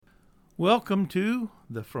Welcome to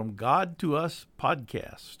the From God to Us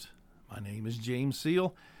podcast. My name is James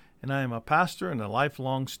Seal, and I am a pastor and a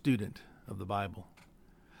lifelong student of the Bible.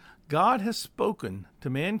 God has spoken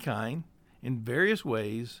to mankind in various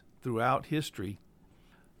ways throughout history.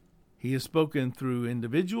 He has spoken through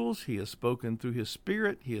individuals, He has spoken through His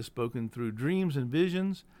Spirit, He has spoken through dreams and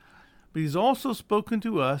visions, but He's also spoken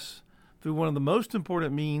to us through one of the most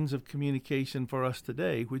important means of communication for us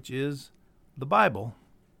today, which is the Bible.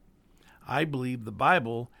 I believe the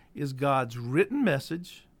Bible is God's written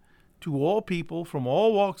message to all people from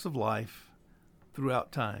all walks of life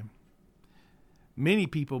throughout time. Many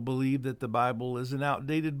people believe that the Bible is an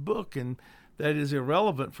outdated book and that is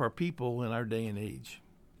irrelevant for people in our day and age.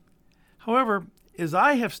 However, as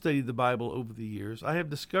I have studied the Bible over the years, I have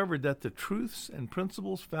discovered that the truths and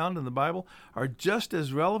principles found in the Bible are just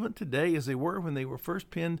as relevant today as they were when they were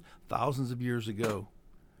first penned thousands of years ago.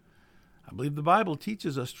 I believe the Bible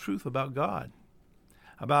teaches us truth about God,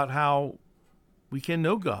 about how we can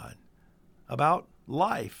know God, about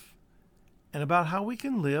life, and about how we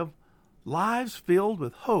can live lives filled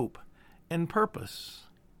with hope and purpose.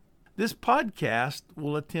 This podcast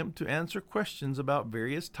will attempt to answer questions about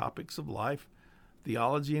various topics of life,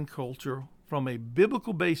 theology, and culture from a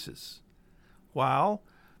biblical basis, while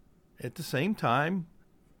at the same time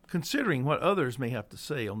considering what others may have to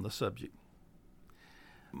say on the subject.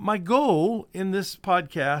 My goal in this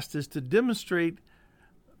podcast is to demonstrate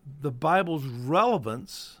the Bible's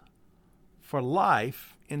relevance for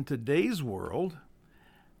life in today's world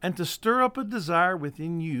and to stir up a desire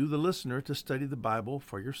within you, the listener, to study the Bible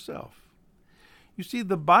for yourself. You see,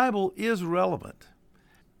 the Bible is relevant.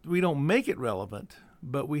 We don't make it relevant,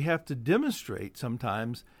 but we have to demonstrate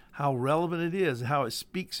sometimes how relevant it is, how it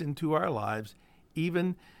speaks into our lives,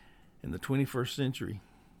 even in the 21st century.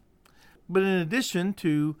 But in addition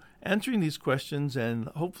to answering these questions and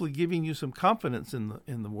hopefully giving you some confidence in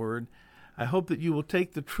the Word, I hope that you will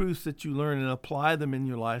take the truths that you learn and apply them in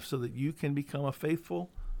your life so that you can become a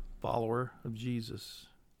faithful follower of Jesus.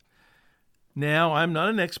 Now, I'm not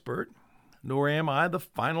an expert, nor am I the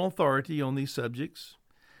final authority on these subjects.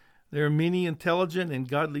 There are many intelligent and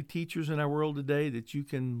godly teachers in our world today that you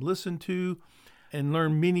can listen to and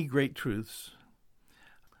learn many great truths.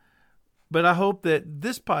 But I hope that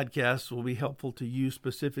this podcast will be helpful to you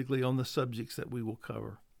specifically on the subjects that we will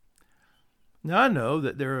cover. Now, I know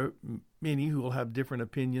that there are many who will have different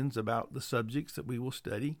opinions about the subjects that we will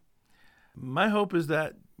study. My hope is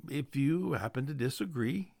that if you happen to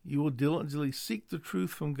disagree, you will diligently seek the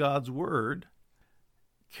truth from God's Word,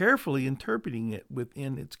 carefully interpreting it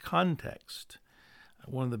within its context.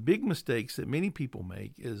 One of the big mistakes that many people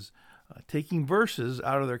make is taking verses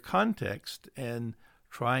out of their context and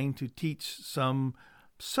trying to teach some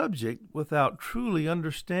subject without truly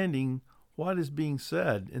understanding what is being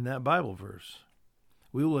said in that Bible verse.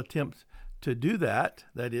 We will attempt to do that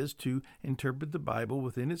is to interpret the Bible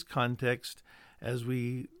within its context as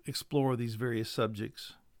we explore these various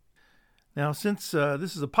subjects. Now, since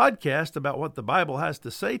this is a podcast about what the Bible has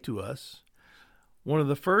to say to us, one of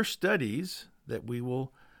the first studies that we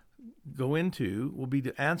will go into will be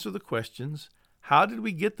to answer the questions, how did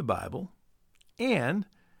we get the Bible? And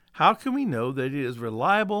how can we know that it is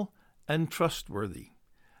reliable and trustworthy?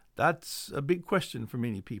 That's a big question for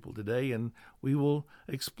many people today, and we will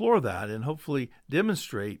explore that and hopefully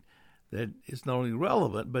demonstrate that it's not only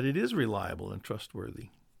relevant, but it is reliable and trustworthy.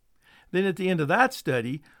 Then at the end of that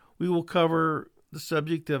study, we will cover the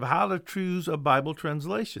subject of how to choose a Bible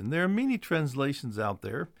translation. There are many translations out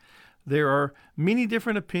there. There are many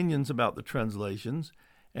different opinions about the translations,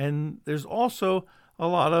 and there's also a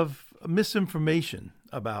lot of misinformation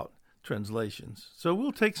about translations. So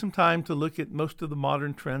we'll take some time to look at most of the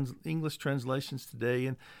modern English translations today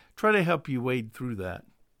and try to help you wade through that.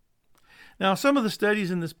 Now, some of the studies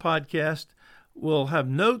in this podcast will have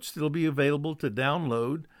notes that will be available to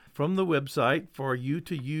download from the website for you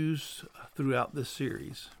to use throughout this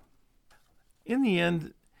series. In the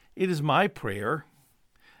end, it is my prayer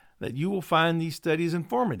that you will find these studies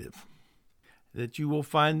informative, that you will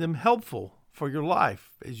find them helpful for your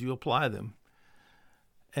life as you apply them,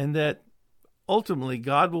 and that ultimately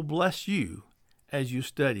God will bless you as you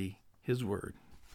study His Word.